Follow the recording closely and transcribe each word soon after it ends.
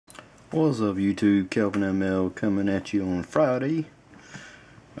What's up YouTube, Kelvin ML coming at you on Friday.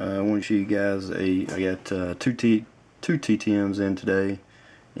 I want to show you guys I got two TTMs in today,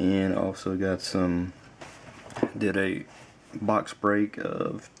 and also got did a box break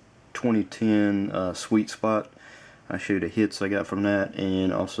of 2010 Sweet Spot. I showed the hits I got from that,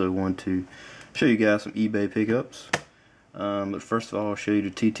 and also want to show you guys some eBay pickups. But first of all, I'll show you the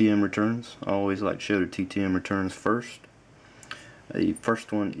TTM returns. I always like to show the TTM returns first. The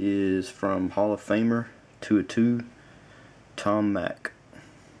first one is from Hall of Famer 2/2 Tom Mack.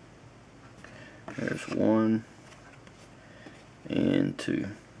 There's 1 and 2.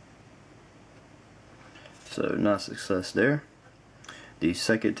 So nice success there. The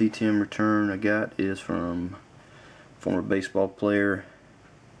second TTM return I got is from former baseball player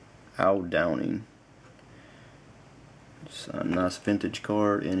Al Downing. It's a nice vintage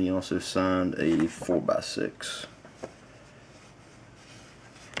card, and he also signed a 4x6.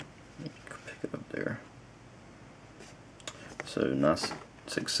 Pick it up there. So nice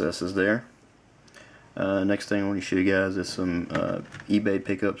successes there. Next thing I want to show you guys is some eBay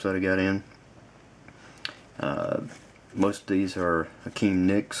pickups that I got in. Most of these are Hakeem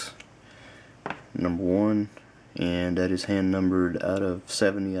Nicks, number 1, and that is hand numbered out of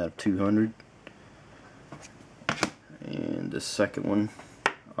 70 out of 200. And the second one,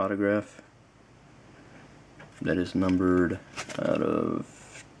 autograph, that is numbered out of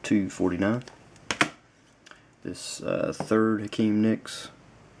 249. This third Hakeem Nicks,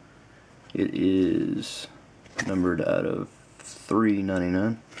 it is numbered out of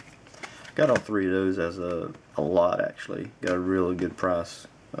 399. Got all 3 of those as a lot, actually. Got a really good price.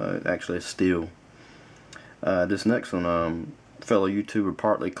 Actually a steal. This next one, fellow YouTuber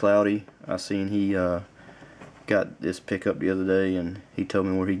Partly Cloudy, I seen he got this pickup the other day, and he told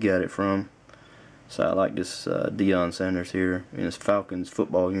me where he got it from. So I like this Deion Sanders here in his Falcons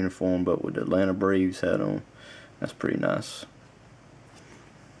football uniform, but with the Atlanta Braves hat on. That's pretty nice.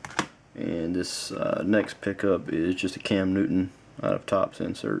 And this next pickup is just a Cam Newton out of Topps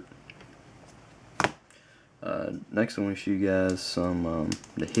insert. Next I want to show you guys some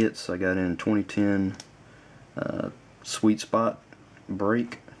the hits I got in 2010 Sweet Spot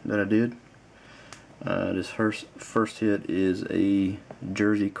break that I did. This first hit is a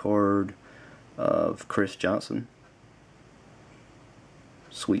jersey card of Chris Johnson.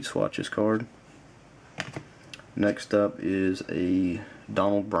 Sweet Swatches card. Next up is a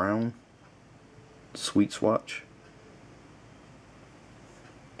Donald Brown Sweet Swatch.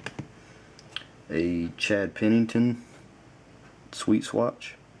 A Chad Pennington Sweet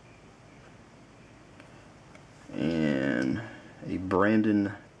Swatch. And a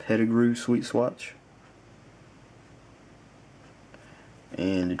Brandon Pettigrew Sweet Swatch.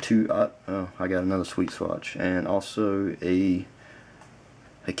 And I got another Sweet Swatch, and also a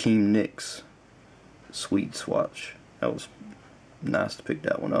Hakeem Nicks Sweet Swatch. That was nice to pick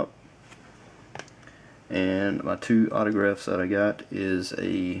that one up. And my 2 autographs that I got is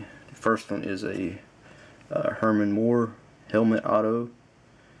the first one is a Herman Moore helmet auto,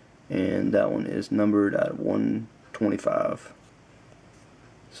 and that one is numbered at 125.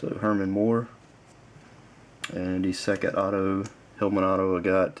 So Herman Moore. And the second helmet auto I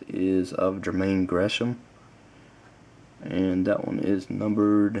got is of Jermaine Gresham, and that one is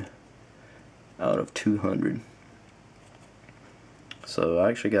numbered out of 200. So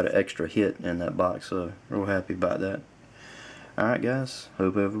I actually got an extra hit in that box, so real happy about that. Alright guys,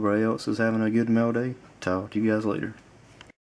 hope everybody else is having a good mail day. Talk to you guys later.